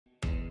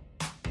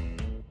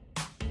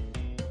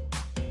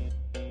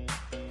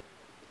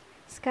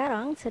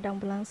sekarang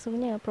sedang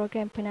berlangsungnya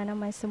program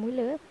penanaman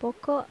semula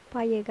pokok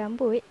paya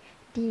gambut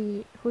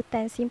di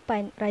Hutan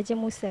Simpan Raja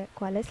Musa,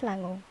 Kuala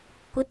Selangor.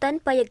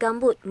 Hutan paya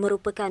gambut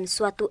merupakan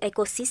suatu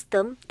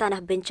ekosistem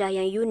tanah bencah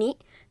yang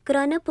unik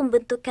kerana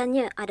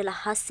pembentukannya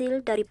adalah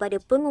hasil daripada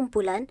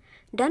pengumpulan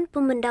dan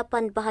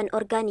pemendapan bahan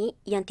organik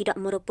yang tidak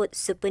mereput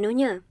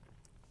sepenuhnya.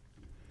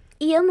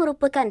 Ia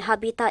merupakan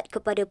habitat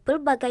kepada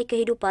pelbagai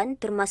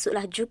kehidupan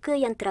termasuklah juga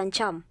yang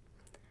terancam.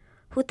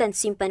 Hutan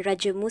Simpan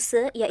Raja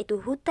Musa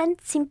iaitu hutan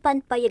simpan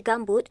paya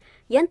gambut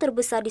yang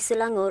terbesar di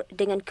Selangor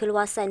dengan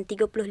keluasan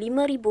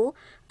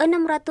 35,656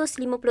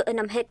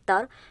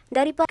 hektar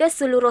daripada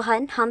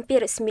keseluruhan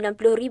hampir 90,000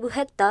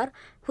 hektar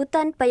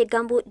hutan paya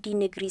gambut di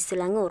negeri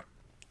Selangor.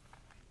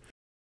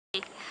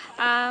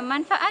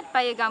 Manfaat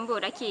paya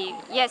gambut, okay.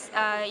 Yes,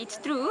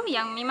 it's true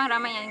yang memang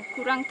ramai yang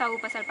kurang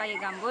tahu pasal paya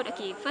gambut.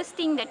 Okay, first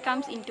thing that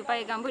comes into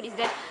paya gambut is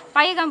that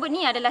paya gambut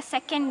ni adalah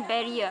second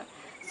barrier.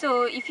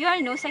 So if you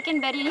all know,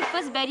 second barrier ni,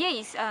 first barrier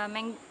is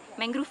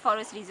mangrove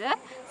forest reserve.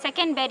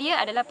 Second barrier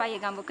adalah paya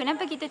gambut.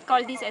 Kenapa kita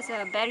call this as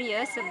a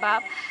barrier?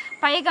 Sebab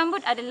paya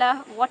gambut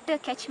adalah water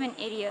catchment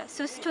area.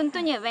 So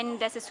contohnya when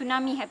there's a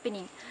tsunami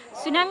happening.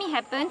 Tsunami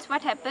happens,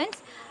 what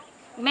happens?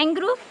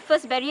 Mangrove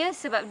first barrier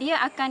sebab dia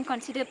akan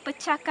consider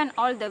pecahkan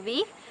all the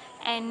wave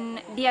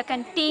and dia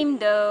akan tame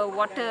the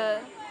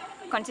water,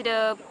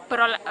 consider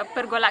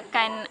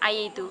pergolakan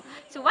air itu.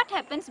 So what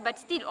happens, but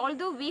still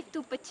although wave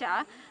tu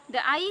pecah, the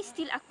air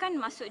still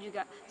akan masuk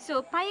juga.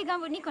 So paya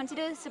gambut ni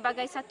consider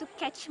sebagai satu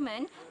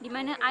catchment di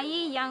mana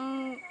air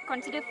yang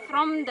consider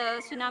from the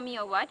tsunami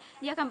or what,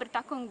 dia akan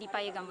bertakung di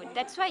paya gambut.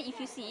 That's why if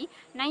you see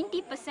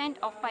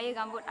 90% of paya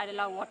gambut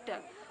adalah water.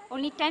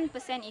 Only 10%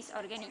 is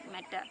organic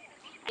matter.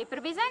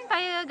 Perbezaan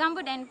paya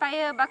gambut dan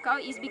paya bakau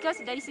is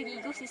because dari segi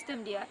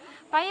ekosistem dia.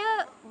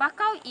 Paya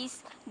bakau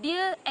is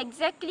dia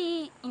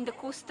exactly in the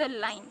coastal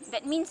line.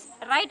 That means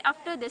right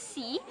after the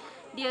sea,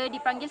 dia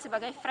dipanggil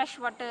sebagai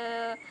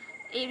freshwater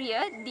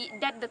area.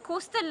 That the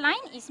coastal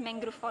line is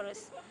mangrove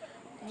forest.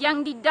 Yang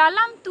di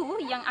dalam tu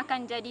yang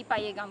akan jadi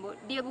paya gambut.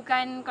 Dia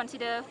bukan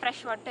consider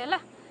freshwater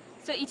lah.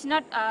 So it's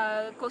not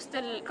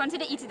coastal.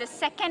 Consider it's the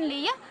second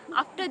layer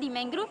after the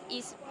mangrove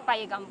is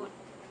paya gambut.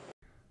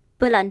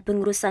 Pelan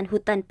pengurusan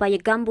hutan paya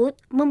gambut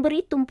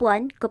memberi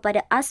tumpuan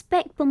kepada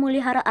aspek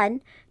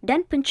pemeliharaan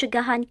dan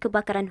pencegahan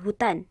kebakaran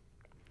hutan.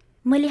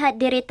 Melihat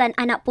deretan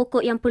anak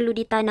pokok yang perlu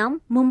ditanam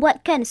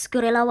membuatkan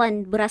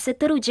sukarelawan berasa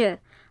teruja,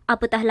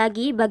 apatah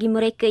lagi bagi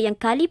mereka yang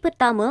kali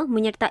pertama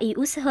menyertai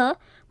usaha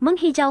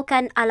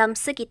menghijaukan alam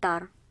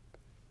sekitar.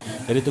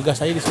 Jadi tugas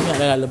saya di sini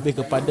adalah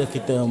lebih kepada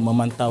kita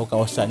memantau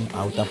kawasan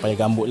hutan paya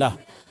gambut lah.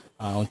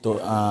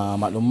 Untuk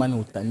makluman,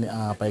 hutan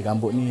paya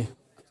gambut ni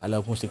kalau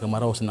musim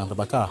kemarau senang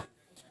terbakar.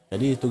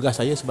 Jadi tugas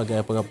saya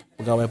sebagai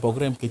pegawai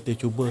program, kita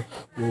cuba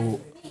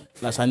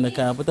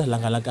laksanakan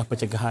langkah-langkah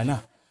pencegahan lah.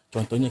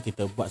 Contohnya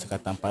kita buat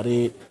sekatan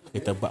parit,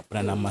 kita buat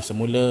penanaman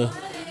semula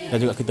dan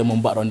juga kita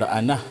membuat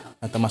rondaan lah,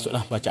 dan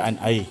termasuklah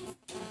bacaan air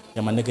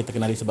yang mana kita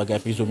kenali sebagai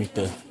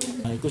piezometer.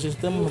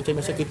 Ekosistem macam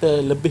biasa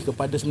kita lebih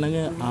kepada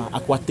sebenarnya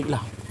akuatik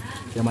lah.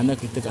 Yang mana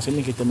kita kat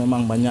sini kita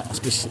memang banyak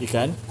spesies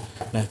ikan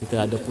dan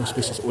kita ada pun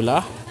spesies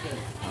ular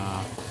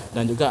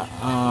dan juga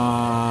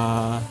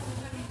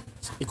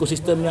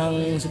ekosistem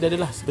yang sedia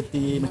adalah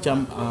seperti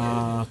macam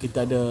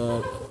kita ada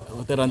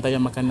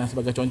rantaian makanan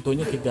sebagai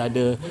contohnya, kita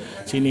ada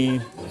sini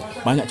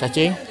banyak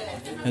cacing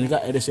dan juga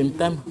at the same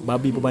time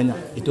babi pun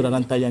banyak. Itu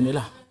rantaian dia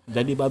lah.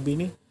 Jadi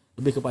babi ni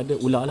lebih kepada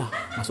ular lah.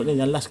 Maksudnya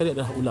yang last sekali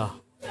adalah ular.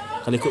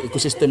 Kalau ikut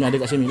ekosistem yang ada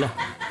kat sini lah.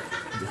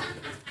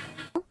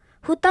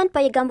 Hutan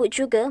paya gambut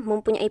juga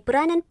mempunyai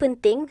peranan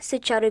penting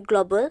secara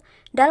global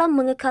dalam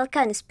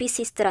mengekalkan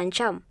spesies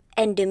terancam,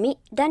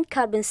 endemik dan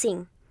carbon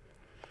sink.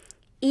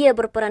 Ia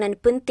berperanan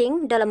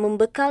penting dalam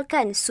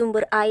membekalkan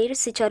sumber air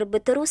secara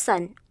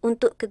berterusan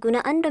untuk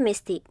kegunaan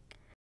domestik.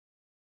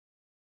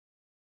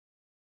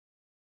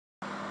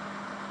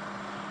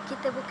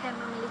 Kita bukan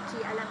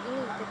memiliki alam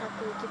ini,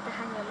 tetapi kita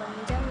hanya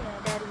meminjamnya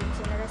dari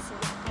generasi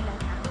yang akan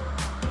datang.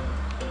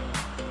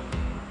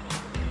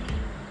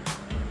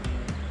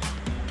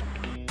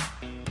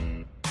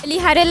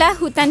 Peliharalah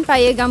hutan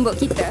paya gambut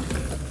kita.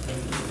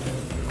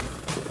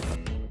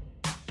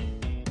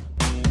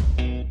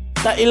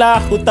 Taklah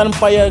hutan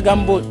paya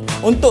gambut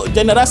untuk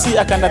generasi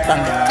akan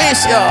datang.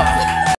 Malaysia.